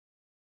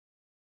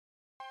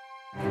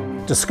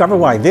Discover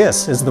why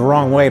this is the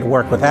wrong way to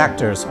work with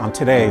actors on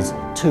today's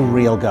Two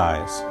Real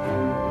Guys.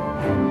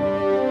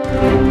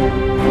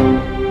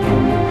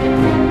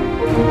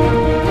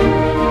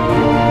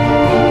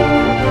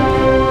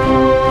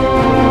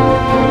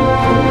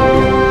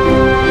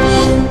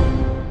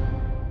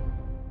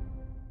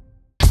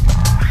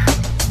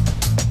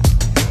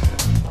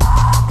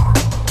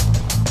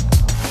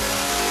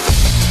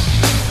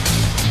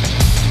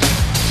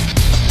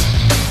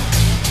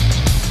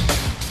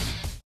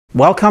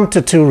 Welcome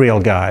to Two Real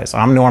Guys.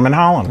 I'm Norman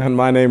Hollyn. And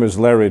my name is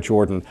Larry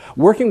Jordan.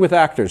 Working with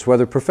actors,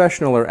 whether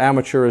professional or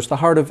amateur, is the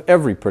heart of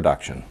every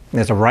production.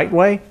 There's a right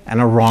way and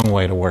a wrong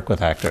way to work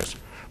with actors.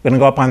 We're going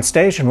to go up on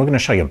stage and we're going to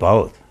show you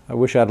both. I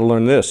wish I'd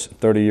learned this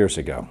 30 years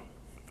ago.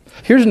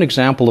 Here's an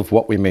example of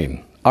what we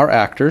mean. Our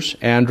actors,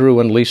 Andrew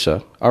and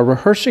Lisa, are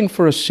rehearsing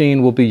for a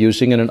scene we'll be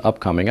using in an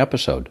upcoming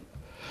episode.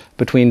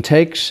 Between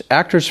takes,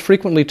 actors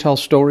frequently tell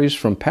stories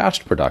from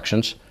past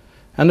productions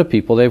and the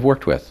people they've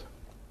worked with.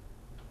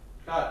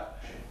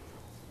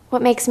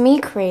 What makes me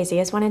crazy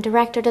is when a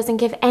director doesn't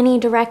give any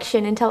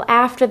direction until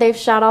after they've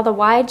shot all the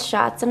wide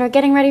shots and are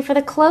getting ready for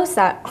the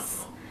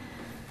close-ups.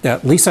 Yeah,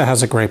 Lisa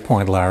has a great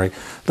point, Larry.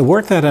 The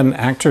work that an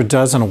actor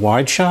does in a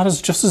wide shot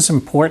is just as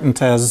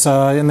important as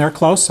in their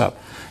close-up.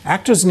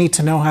 Actors need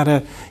to know how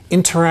to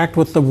interact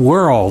with the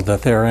world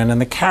that they're in and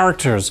the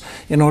characters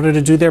in order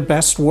to do their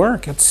best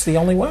work. It's the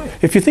only way.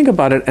 If you think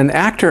about it, an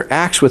actor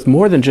acts with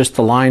more than just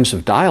the lines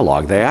of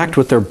dialogue. They act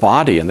with their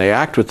body and they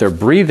act with their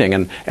breathing,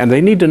 and they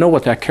need to know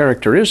what that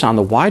character is on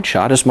the wide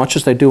shot as much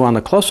as they do on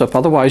the close-up.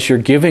 Otherwise, you're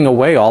giving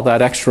away all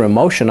that extra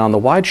emotion on the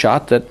wide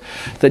shot that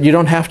you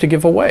don't have to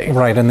give away.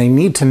 Right, and they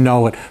need to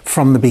know it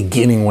from the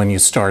beginning when you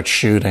start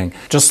shooting.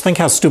 Just think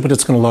how stupid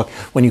it's going to look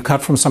when you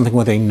cut from something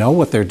where they know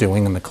what they're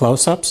doing in the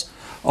close-ups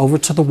over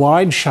to the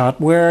wide shot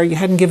where you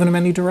hadn't given them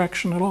any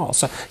direction at all.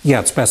 So, yeah,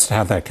 it's best to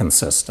have that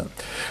consistent.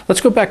 Let's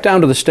go back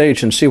down to the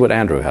stage and see what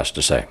Andrew has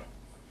to say.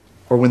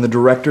 Or when the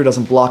director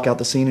doesn't block out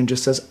the scene and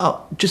just says,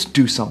 oh, just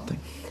do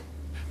something.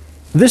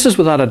 This is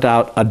without a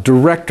doubt a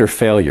director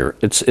failure.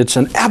 It's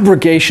an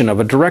abrogation of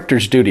a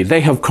director's duty.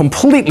 They have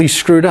completely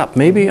screwed up.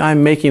 Maybe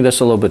I'm making this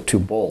a little bit too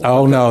bold.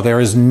 Oh no,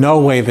 there is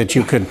no way that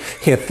you could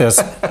hit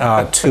this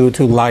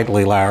too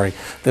lightly, Larry.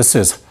 This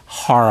is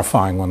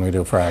horrifying when we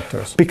do for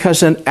actors.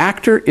 Because an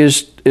actor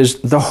is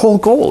the whole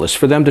goal is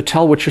for them to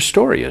tell what your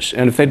story is.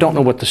 And if they don't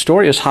know what the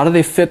story is, how do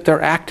they fit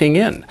their acting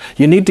in?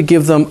 You need to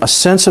give them a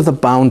sense of the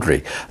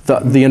boundary,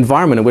 the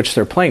environment in which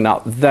they're playing. Now,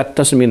 that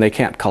doesn't mean they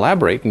can't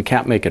collaborate and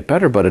can't make it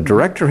better, but a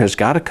director has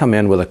got to come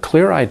in with a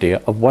clear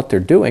idea of what they're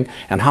doing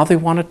and how they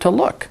want it to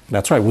look.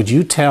 That's right. Would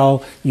you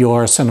tell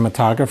your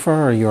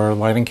cinematographer or your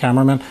lighting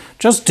cameraman,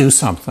 just do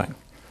something?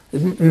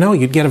 No,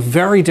 you'd get a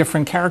very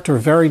different character, a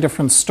very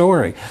different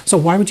story. So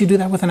why would you do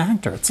that with an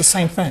actor? It's the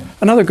same thing.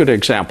 Another good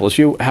example is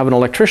you have an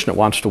electrician that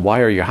wants to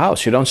wire your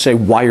house. You don't say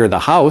wire the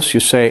house. You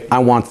say, I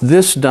want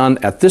this done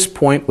at this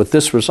point with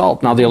this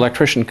result. Now the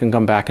electrician can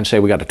come back and say,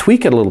 we got to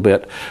tweak it a little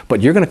bit, but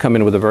you're going to come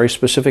in with a very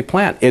specific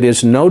plan. It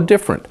is no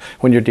different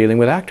when you're dealing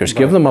with actors. Right.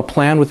 Give them a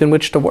plan within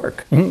which to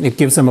work. Mm-hmm. It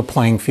gives them a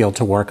playing field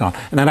to work on.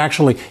 And that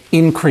actually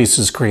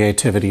increases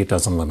creativity. It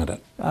doesn't limit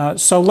it.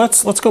 So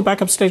let's go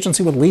back upstage and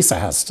see what Lisa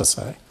has to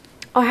say.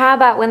 Or how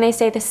about when they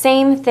say the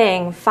same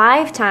thing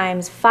 5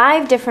 times,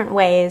 5 different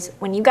ways,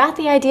 when you got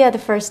the idea the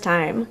first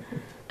time?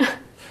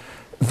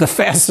 The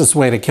fastest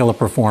way to kill a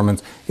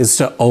performance is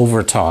to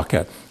overtalk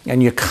it.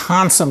 And you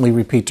constantly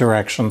repeat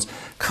directions,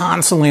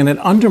 constantly, and it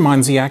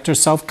undermines the actor's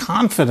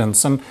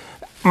self-confidence. And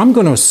I'm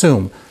going to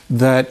assume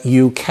that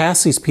you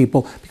cast these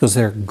people because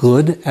they're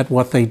good at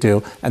what they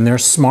do and they're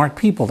smart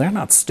people. They're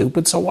not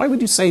stupid. So why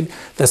would you say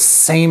the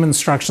same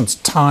instructions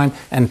time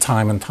and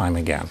time and time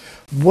again?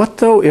 What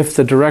though if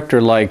the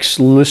director likes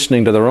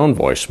listening to their own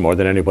voice more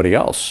than anybody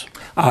else?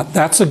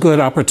 That's a good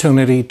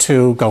opportunity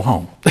to go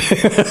home.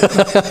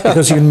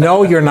 Because you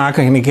know you're not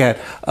going to get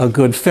a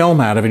good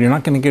film out of it. You're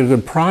not going to get a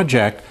good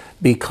project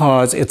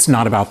because it's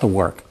not about the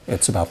work.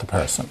 It's about the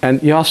person.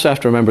 And you also have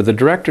to remember the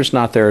director's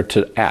not there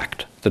to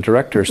act. The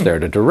director's there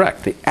to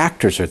direct. The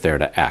actors are there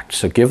to act.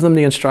 So give them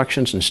the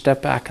instructions and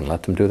step back and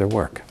let them do their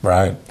work.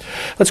 Right.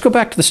 Let's go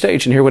back to the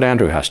stage and hear what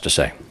Andrew has to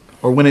say.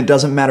 Or when it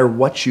doesn't matter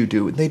what you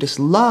do, they just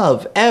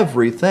love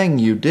everything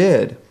you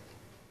did.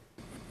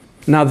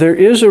 Now, there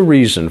is a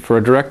reason for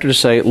a director to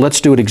say, let's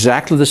do it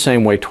exactly the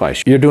same way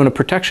twice. You're doing a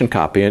protection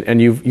copy,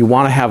 and you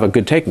want to have a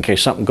good take in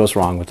case something goes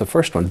wrong with the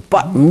first one.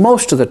 But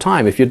most of the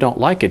time, if you don't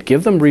like it,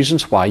 give them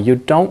reasons why you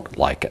don't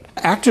like it.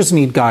 Actors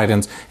need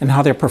guidance in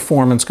how their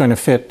performance is going to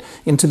fit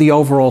into the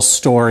overall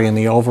story and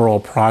the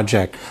overall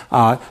project.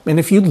 And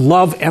if you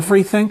love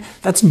everything,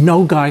 that's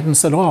no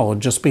guidance at all. It would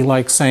just be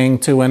like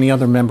saying to any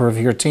other member of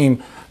your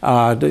team,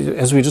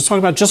 as we just talked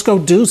about, just go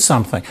do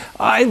something.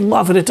 I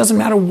love it. It doesn't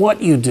matter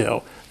what you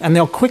do. And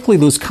they'll quickly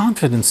lose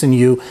confidence in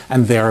you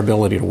and their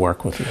ability to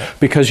work with you.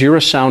 Because you're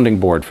a sounding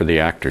board for the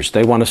actors.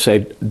 They want to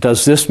say,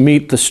 does this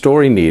meet the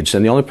story needs?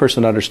 And the only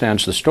person that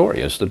understands the story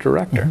is the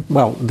director. Mm-hmm.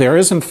 Well, there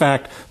is, in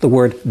fact, the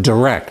word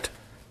direct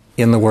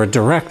in the word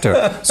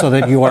director, so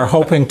that you are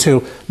hoping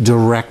to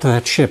direct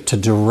that ship, to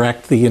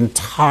direct the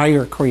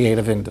entire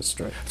creative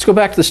industry. Let's go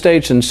back to the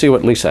stage and see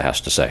what Lisa has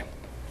to say.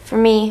 For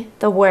me,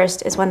 the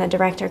worst is when the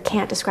director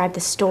can't describe the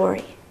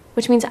story,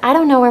 which means I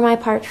don't know where my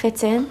part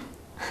fits in.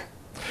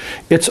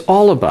 It's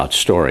all about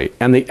story,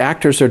 and the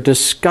actors are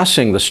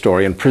discussing the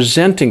story and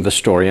presenting the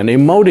story and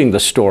emoting the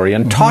story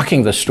and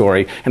talking the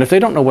story. And if they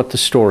don't know what the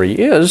story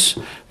is,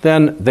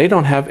 then they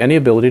don't have any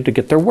ability to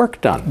get their work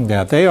done.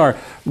 Yeah, they are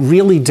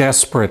really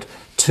desperate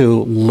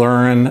to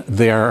learn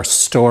their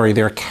story,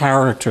 their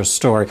character's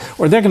story,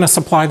 or they're going to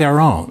supply their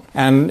own.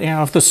 And you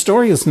know, if the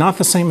story is not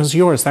the same as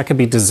yours, that could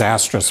be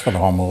disastrous for the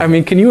whole movie. I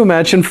mean, can you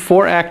imagine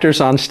 4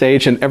 actors on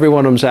stage and every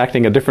one of them's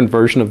acting a different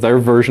version of their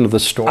version of the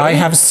story? I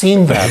have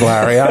seen that,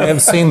 Larry. I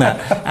have seen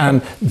that.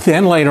 And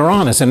then later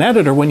on, as an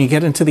editor, when you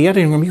get into the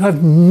editing room, you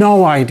have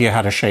no idea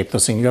how to shape the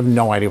scene. You have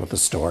no idea what the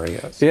story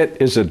is. It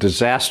is a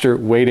disaster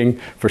waiting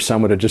for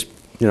someone to just,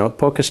 you know,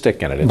 poke a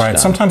stick in it. It's right.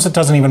 done. Sometimes it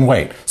doesn't even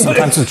wait.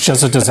 Sometimes it's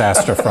just a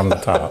disaster from the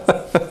top.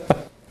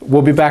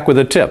 We'll be back with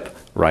a tip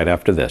right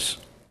after this.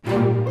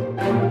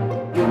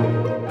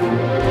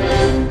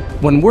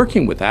 When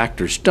working with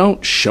actors,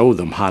 don't show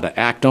them how to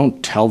act,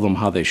 don't tell them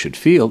how they should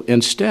feel.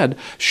 Instead,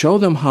 show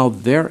them how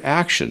their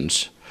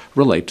actions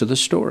relate to the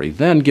story.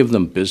 Then give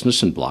them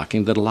business and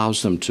blocking that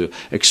allows them to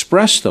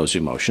express those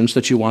emotions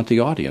that you want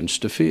the audience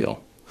to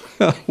feel.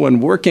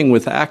 When working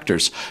with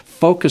actors,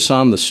 focus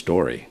on the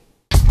story.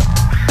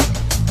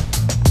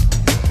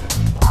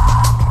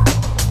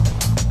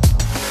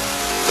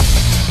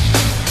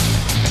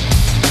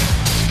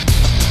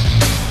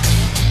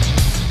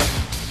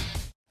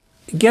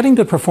 Getting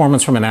good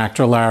performance from an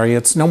actor, Larry,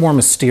 it's no more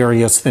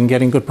mysterious than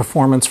getting good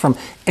performance from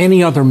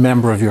any other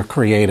member of your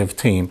creative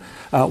team.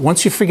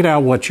 Once you've figured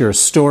out what your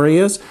story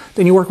is,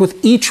 then you work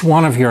with each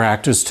one of your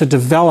actors to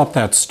develop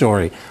that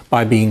story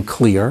by being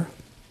clear,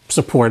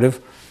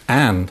 supportive,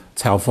 and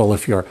it's helpful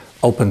if you're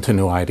open to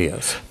new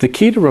ideas. The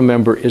key to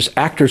remember is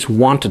actors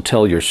want to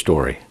tell your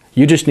story.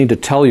 You just need to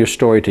tell your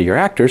story to your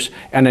actors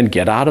and then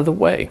get out of the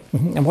way.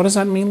 And what does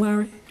that mean,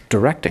 Larry?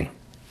 Directing.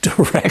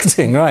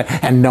 Directing, right,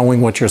 and knowing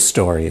what your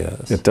story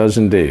is. It does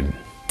indeed.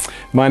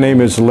 My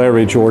name is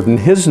Larry Jordan.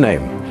 His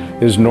name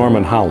is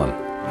Norman Hollyn.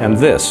 And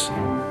this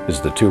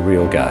is The Two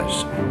Real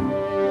Guys.